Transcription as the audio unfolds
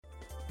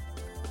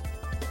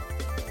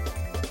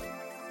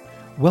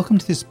Welcome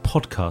to this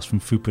podcast from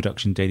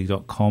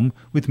foodproductiondaily.com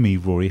with me,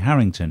 Rory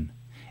Harrington.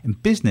 In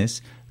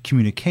business,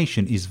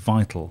 communication is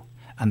vital,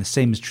 and the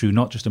same is true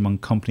not just among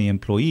company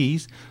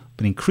employees,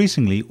 but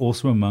increasingly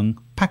also among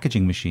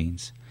packaging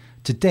machines.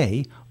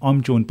 Today,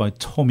 I'm joined by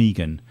Tom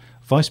Egan,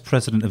 Vice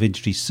President of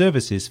Industry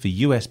Services for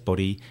US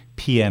body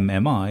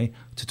PMMI,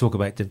 to talk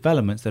about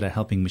developments that are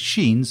helping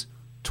machines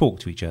talk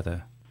to each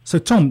other. So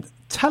Tom,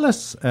 tell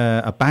us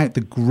about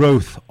the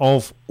growth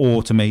of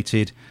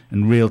automated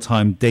and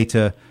real-time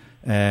data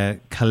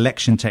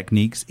collection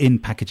techniques in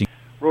packaging.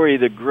 Rory,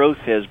 the growth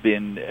has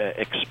been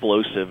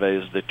explosive,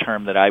 is the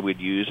term that I would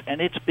use, and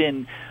it's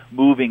been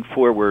moving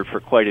forward for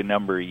quite a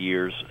number of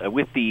years.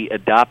 With the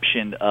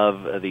adoption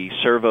of the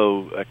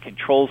servo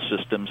control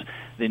systems,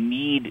 the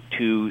need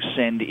to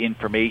send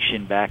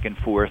information back and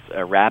forth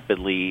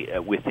rapidly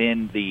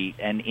within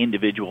an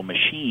individual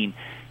machine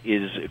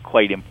is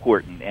quite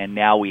important, and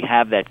now we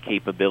have that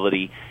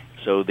capability,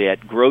 so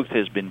that growth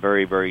has been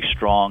very, very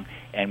strong,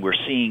 and we're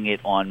seeing it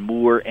on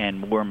more and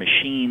more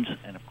machines.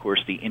 And of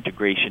course, the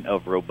integration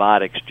of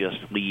robotics just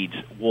leads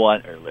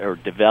one or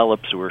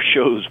develops or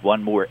shows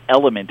one more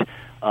element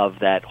of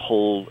that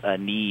whole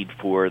need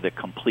for the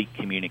complete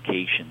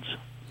communications.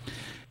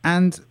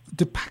 And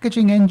do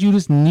packaging end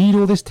users need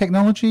all this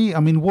technology? I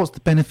mean, what's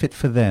the benefit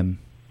for them?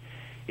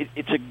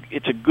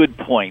 It's a good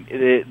point.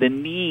 The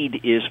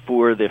need is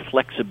for the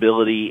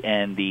flexibility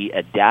and the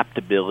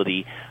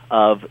adaptability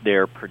of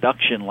their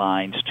production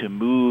lines to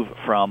move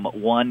from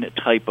one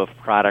type of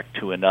product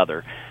to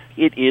another.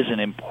 It is an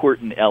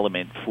important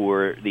element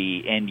for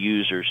the end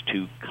users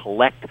to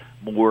collect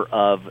more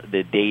of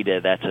the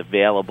data that's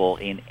available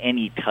in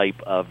any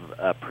type of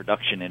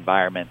production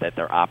environment that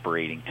they're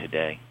operating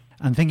today.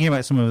 And thinking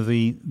about some of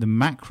the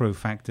macro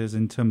factors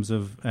in terms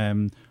of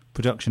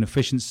production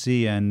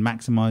efficiency and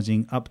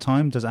maximizing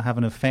uptime, does it have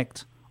an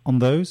effect on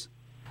those?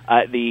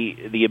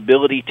 The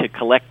ability to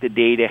collect the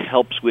data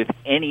helps with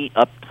any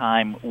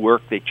uptime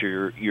work that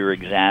you're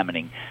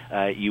examining.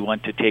 You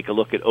want to take a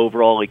look at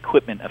overall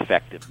equipment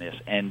effectiveness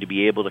and to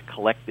be able to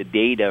collect the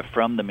data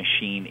from the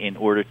machine in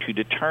order to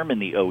determine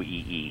the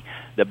OEE.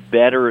 The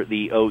better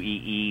the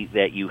OEE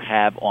that you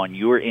have on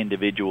your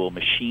individual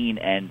machine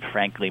and,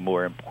 frankly,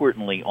 more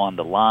importantly, on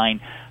the line,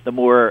 the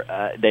more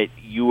that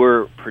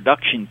your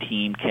production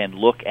team can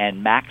look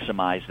and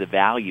maximize the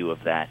value of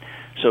that.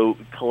 So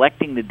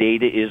collecting the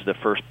data is the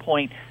first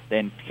point,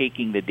 then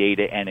taking the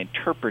data and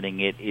interpreting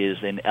it is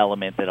an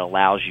element that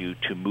allows you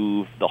to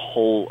move the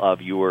whole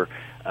of your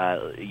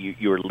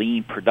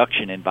lean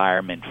production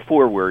environment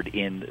forward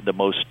in the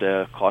most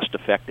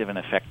cost-effective and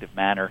effective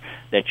manner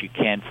that you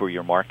can for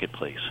your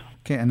marketplace.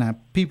 Okay, and now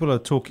people are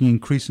talking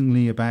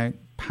increasingly about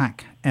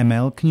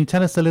PAC-ML. Can you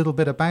tell us a little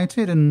bit about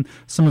it and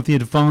some of the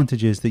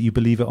advantages that you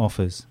believe it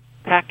offers?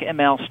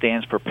 PAC-ML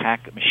stands for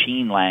Pack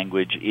Machine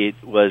Language. It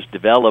was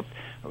developed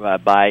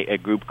by a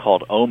group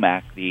called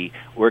OMAC, the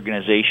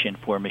Organization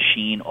for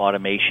Machine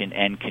Automation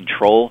and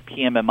Control.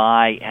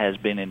 PMMI has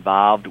been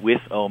involved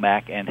with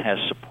OMAC and has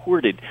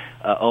supported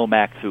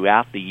OMAC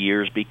throughout the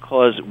years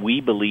because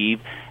we believe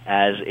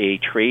as a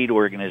trade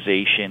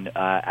organization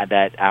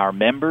that our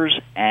members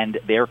and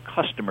their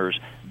customers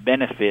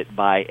benefit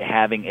by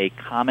having a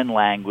common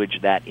language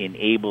that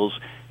enables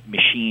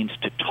machines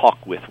to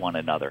talk with one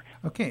another.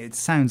 Okay, it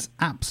sounds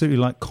absolutely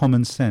like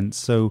common sense.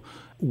 So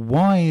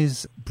why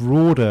is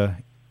broader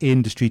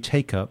industry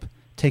take-up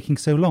taking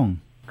so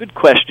long? Good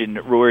question,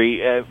 Rory.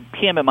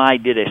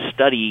 PMMI did a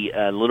study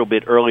a little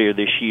bit earlier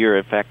this year.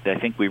 In fact, I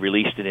think we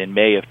released it in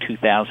May of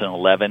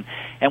 2011,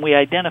 and we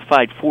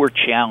identified 4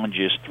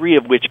 challenges, 3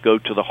 of which go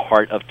to the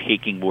heart of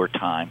taking more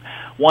time.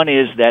 One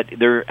is that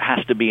there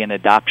has to be an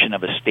adoption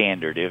of a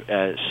standard.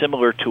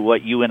 Similar to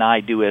what you and I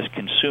do as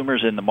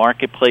consumers in the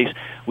marketplace,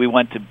 we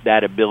want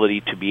that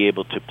ability to be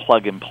able to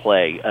plug and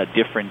play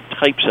different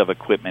types of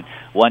equipment,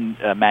 one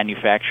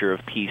manufacturer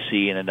of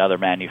PC and another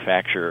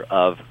manufacturer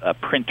of a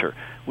printer.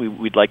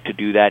 We'd like to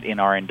do that in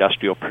our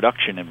industrial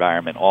production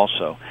environment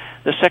also.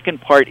 The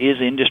second part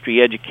is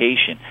industry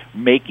education,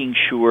 making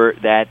sure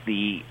that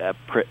the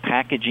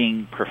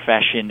packaging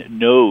profession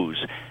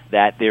knows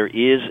that there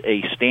is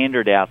a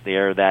standard out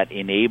there that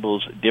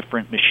enables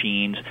different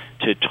machines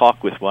to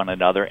talk with one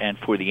another and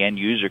for the end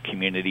user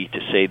community to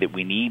say that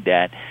we need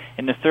that.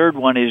 And the third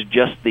one is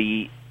just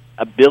the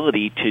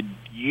ability to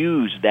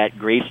use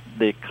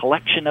the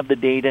collection of the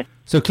data.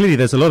 So clearly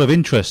there's a lot of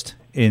interest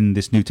in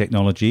this new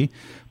technology,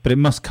 but it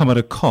must come at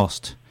a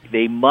cost.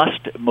 They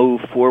must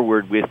move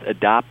forward with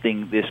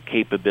adopting this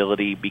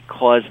capability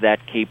because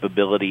that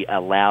capability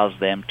allows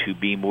them to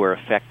be more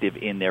effective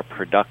in their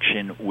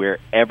production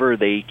wherever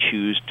they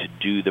choose to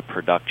do the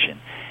production.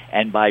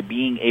 And by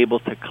being able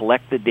to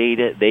collect the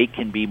data, they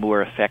can be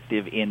more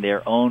effective in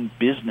their own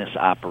business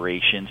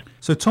operations.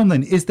 So Tom,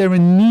 then, is there a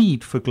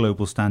need for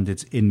global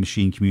standards in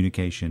machine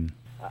communication?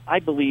 I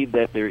believe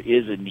that there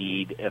is a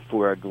need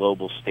for a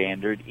global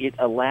standard. It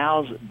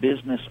allows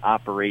business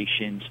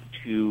operations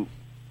to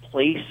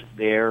place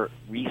their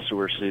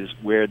resources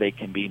where they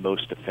can be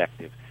most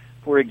effective.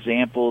 For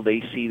example,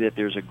 they see that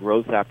there's a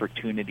growth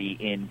opportunity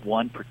in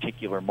one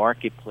particular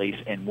marketplace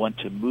and want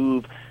to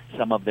move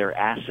some of their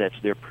assets,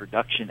 their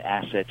production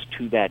assets,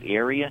 to that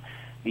area.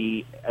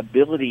 The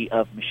ability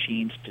of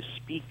machines to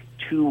speak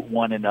to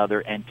one another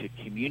and to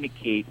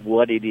communicate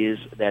what it is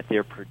that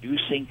they're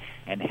producing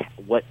and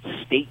what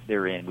state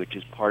they're in, which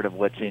is part of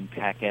what's in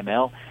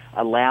PACML,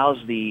 allows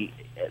the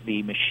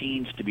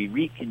machines to be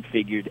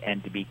reconfigured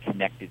and to be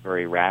connected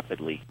very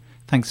rapidly.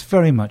 Thanks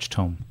very much,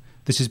 Tom.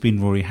 This has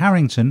been Rory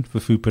Harrington for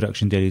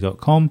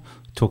foodproductiondaily.com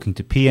talking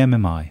to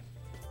PMMI.